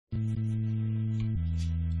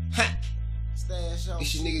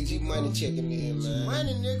It's your nigga G Money checking in, man.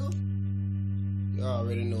 Money, nigga. You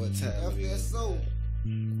already know what time. FSO.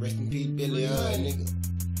 Rest in peace, Billy nigga.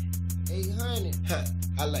 800.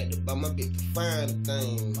 I like to buy my bitch to find a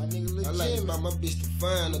thing. My nigga Lil I like to buy my bitch to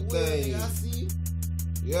find a thing. I see.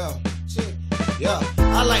 Yeah. Check. Yeah,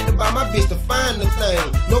 I like to buy my bitch to find the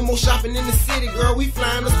thing. No more shopping in the city, girl, we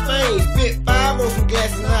flying to Spain. Spit 5 on some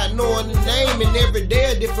glasses, not knowing the name. And every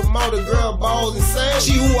day a different model, girl, balls insane.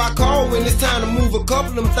 She who I call when it's time to move a couple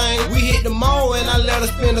of them things. We hit the mall and I let her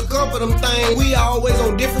spend a couple of them things. We always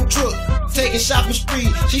on different trips, taking shopping spree.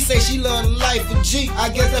 She say she love the life of G. I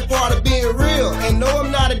guess that's part of being real. And no,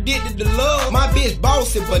 I'm not addicted to love. My bitch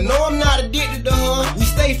bossy, but no, I'm not addicted to her. We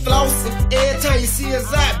stay flossing. Every time you see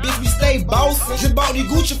us out, bitch, we stay bossing. Just bought the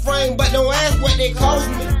Gucci frame, but don't ask what they cost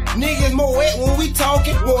me. Niggas more wet when we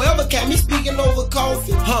talking. Won't ever catch me speaking over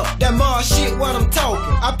coffee. That Mars shit, what I'm talking.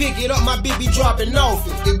 I pick it up, my bitch be dropping off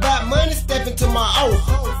it. It's about money, step into my office.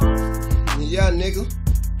 Yeah, nigga.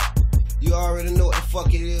 You already know what the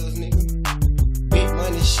fuck it is, nigga. Big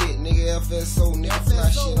money shit, nigga. FSO, nigga. Fly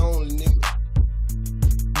shit only,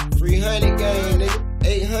 nigga. 300 gang, nigga.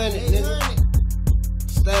 800, nigga.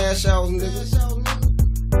 Stash house, nigga.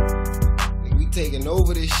 We taking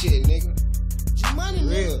over this shit, nigga. G-Money,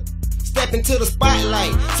 real. Step into the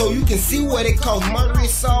spotlight so you can see what it costs. My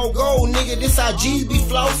wrist all gold, nigga. This how G's be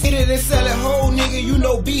floss. Hit it and sell it whole, nigga. You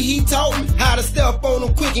know B, he taught me how to step on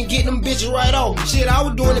them quick and get them bitches right off. Shit, I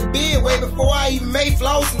was doing it big way before I even made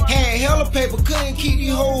flossing. Had hella paper, couldn't keep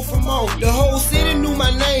these hoes from off. The whole city knew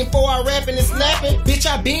my name before I rapping and snapping. Bitch,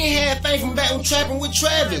 I been had fame from back when trapping with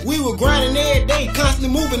Travis. We were grinding every day, constantly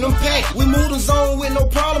moving them packs. We moved the zone with no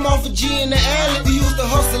problem off of G in the alley. We used to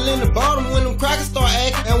hustle in the bottom when them crackers start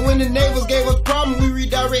acting. And when the neighbors gave us problem, we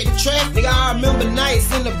redirected traffic. Nigga, I remember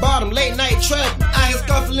nights in the bottom, late night traffic. I here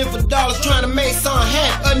scuffling for dollars, trying to make something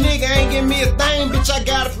happen. A nigga ain't give me a thing, bitch, I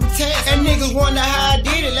got it from tax. And niggas wonder how I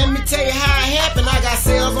did it, let me tell you how it happened. I got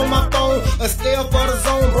sales on my phone, a scale for the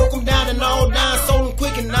zone. Broke them down and all down, sold them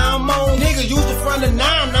quick and now I'm on. Niggas used to front of 9,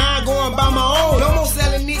 now I going by my own. No more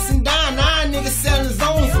selling nicks and dime, now niggas selling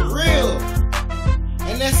zone for real.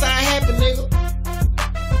 And that's how it happened, nigga.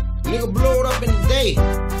 Nigga blow it up in the day.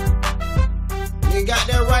 Nigga got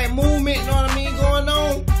that right movement, know what I mean, going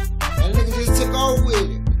on. And nigga just took off with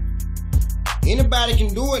it. Anybody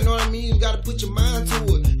can do it, know what I mean? You gotta put your mind to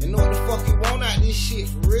it and know what the fuck you want out this shit,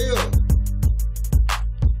 for real.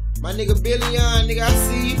 My nigga Billy nigga, I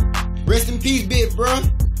see you. Rest in peace, bitch, bruh.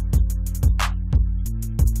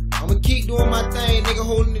 I'ma keep doing my thing, nigga,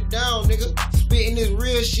 holding it down, nigga. Spitting this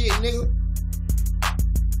real shit, nigga.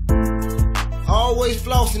 Always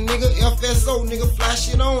flossing, nigga. FSO, nigga. Fly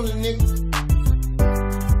shit on it, nigga.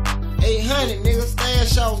 800, nigga.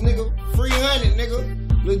 Stash house, nigga. 300, nigga.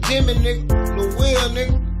 Lil Jimmy, nigga. Lil Will,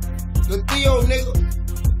 nigga. Lil Theo, nigga.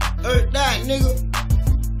 Earth Dot, nigga.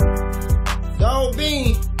 Dog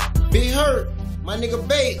Bean. Big Hurt. My nigga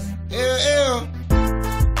Bates. LL.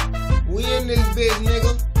 We in this bitch,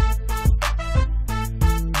 nigga.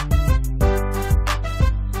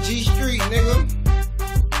 G Street, nigga.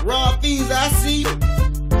 Raw Fees, I see you.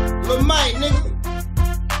 Lil Mike, nigga.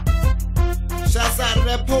 Shouts out to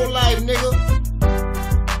that poor life, nigga.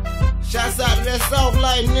 Shouts out to that soft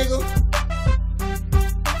life, nigga.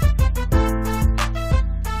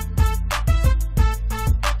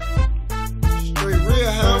 Straight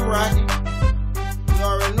real, how I'm rocking. You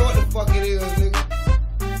already know what the fuck it is, nigga.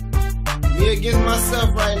 Me against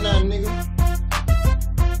myself right now, nigga.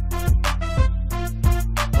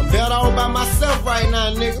 I'm better all by myself right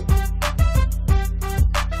now, nigga.